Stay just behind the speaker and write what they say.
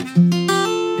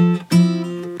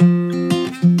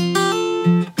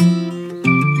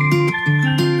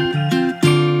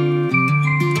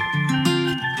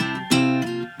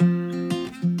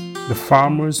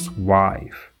farmer's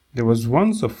wife. There was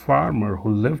once a farmer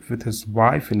who lived with his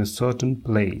wife in a certain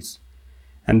place.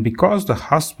 And because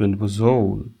the husband was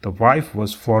old, the wife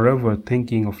was forever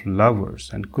thinking of lovers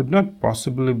and could not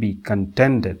possibly be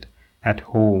contented at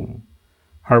home.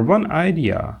 Her one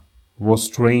idea was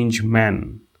strange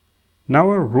men.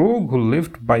 Now a rogue who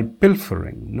lived by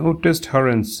pilfering noticed her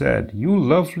and said, "You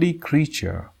lovely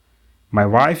creature, my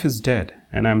wife is dead,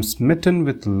 and I am smitten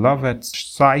with love at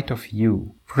sight of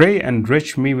you. Pray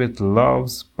enrich me with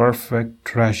love's perfect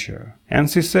treasure." And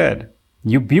she said,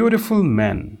 "You beautiful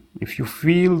men, if you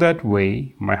feel that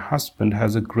way, my husband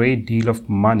has a great deal of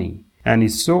money and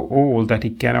is so old that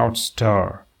he cannot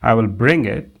stir. I will bring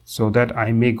it so that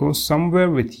I may go somewhere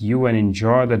with you and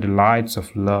enjoy the delights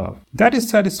of love." "That is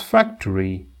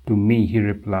satisfactory to me," he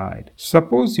replied.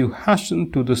 "Suppose you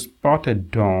hasten to the spot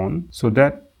at dawn so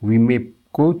that we may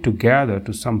go together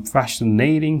to some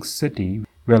fascinating city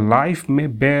where life may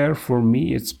bear for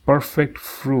me its perfect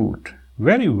fruit."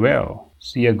 "Very well,"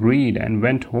 she agreed and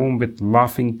went home with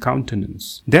laughing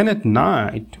countenance. Then at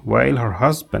night, while her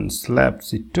husband slept,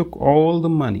 she took all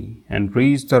the money and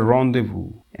reached the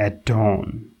rendezvous at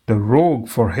dawn. The rogue,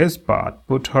 for his part,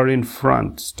 put her in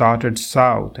front, started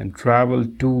south, and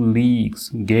traveled 2 leagues,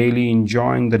 gaily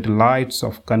enjoying the delights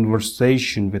of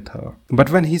conversation with her.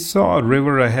 But when he saw a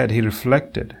river ahead, he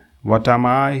reflected, "What am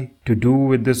I to do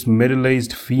with this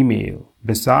middle-aged female?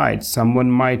 Besides,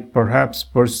 someone might perhaps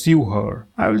pursue her.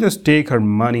 I will just take her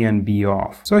money and be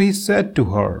off." So he said to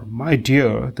her, "My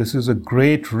dear, this is a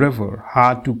great river,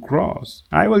 hard to cross.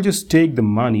 I will just take the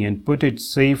money and put it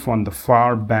safe on the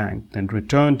far bank, then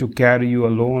return to carry you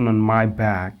alone on my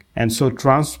back, and so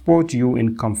transport you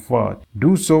in comfort."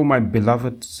 "Do so, my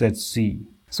beloved," said she.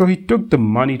 So he took the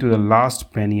money to the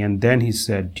last penny, and then he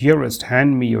said, "Dearest,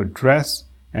 hand me your dress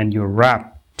and your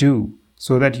wrap too,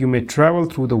 so that you may travel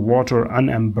through the water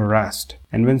unembarrassed."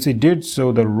 And when she did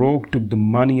so, the rogue took the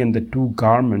money and the 2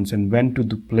 garments and went to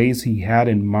the place he had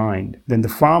in mind. Then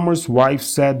the farmer's wife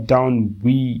sat down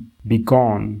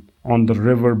begone on the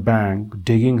river bank,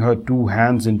 digging her 2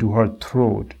 hands into her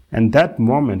throat. And that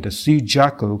moment a sea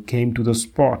jackal came to the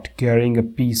spot, carrying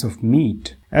a piece of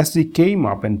meat. As he came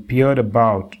up and peered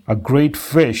about, a great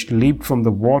fish leaped from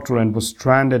the water and was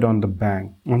stranded on the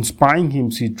bank. On spying him,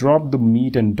 she dropped the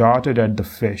meat and darted at the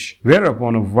fish,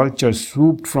 whereupon a vulture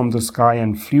swooped from the sky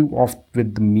and flew off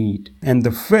with the meat. And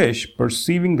the fish,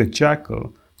 perceiving the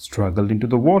jackal, struggled into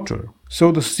the water.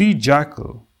 So the sea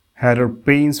jackal had her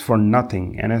pains for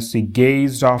nothing, and as she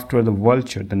gazed after the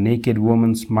vulture, the naked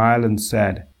woman smiled and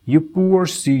said, "You poor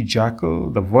sea jackal,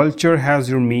 the vulture has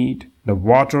your meat, the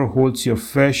water holds your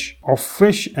fish. Of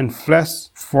fish and flesh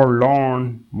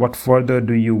forlorn, what further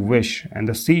do you wish?" And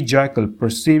the sea jackal,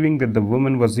 perceiving that the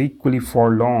woman was equally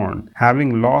forlorn,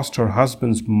 having lost her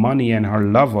husband's money and her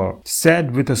lover,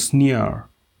 said with a sneer,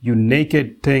 "You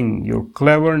naked thing, your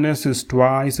cleverness is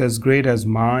twice as great as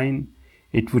mine,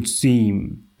 it would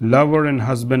seem. Lover and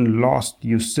husband lost,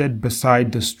 you sit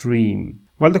beside the stream."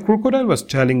 While the crocodile was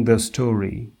telling the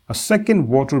story, a second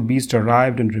water beast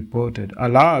arrived and reported,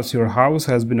 "Alas, your house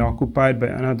has been occupied by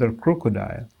another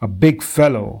crocodile, a big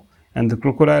fellow." And the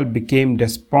crocodile became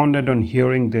despondent on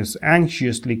hearing this,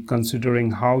 anxiously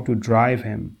considering how to drive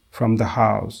him from the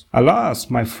house. "Alas,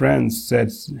 my friends,"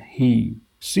 said he,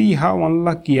 "see how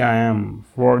unlucky I am,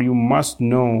 for you must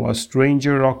know a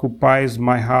stranger occupies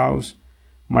my house.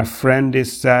 My friend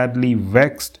is sadly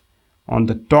vexed. On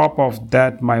the top of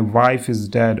that, my wife is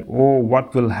dead. Oh,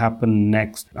 what will happen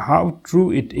next? How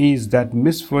true it is that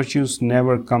misfortunes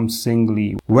never come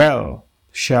singly. Well,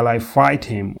 shall I fight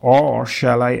him, or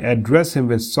shall I address him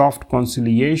with soft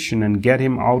conciliation and get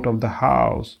him out of the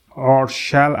house? Or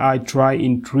shall I try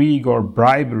intrigue or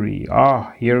bribery?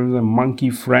 Ah, here is a monkey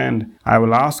friend. I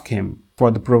will ask him. For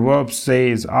the proverb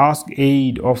says, 'Ask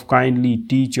aid of kindly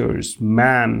teachers,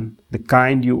 man, the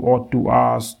kind you ought to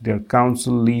ask. Their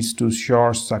counsel leads to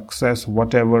sure success,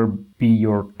 whatever be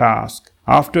your task.'"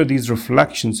 After these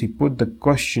reflections, he put the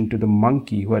question to the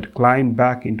monkey who had climbed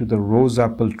back into the rose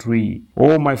apple tree.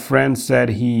 "Oh, my friend," said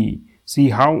he, "see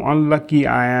how unlucky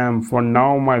I am, for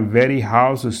now my very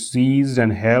house is seized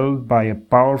and held by a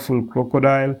powerful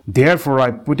crocodile. Therefore I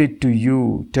put it to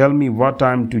you, tell me what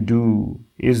I am to do.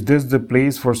 Is this the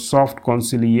place for soft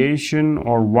conciliation,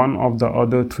 or one of the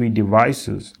other 3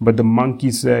 devices?" But the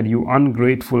monkey said, "You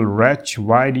ungrateful wretch,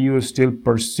 why do you still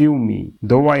pursue me,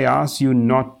 though I ask you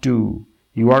not to?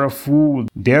 You are a fool,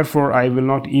 therefore I will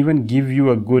not even give you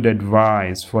a good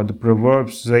advice, for the proverb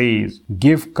says,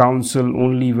 'Give counsel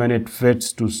only when it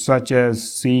fits to such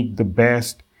as seek the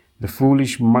best. The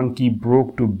foolish monkey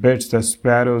broke to bits the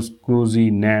sparrow's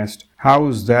cozy nest. How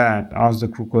is that? Asked the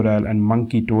crocodile, and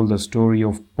monkey told the story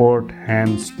of Pert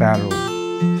Hen Sparrow.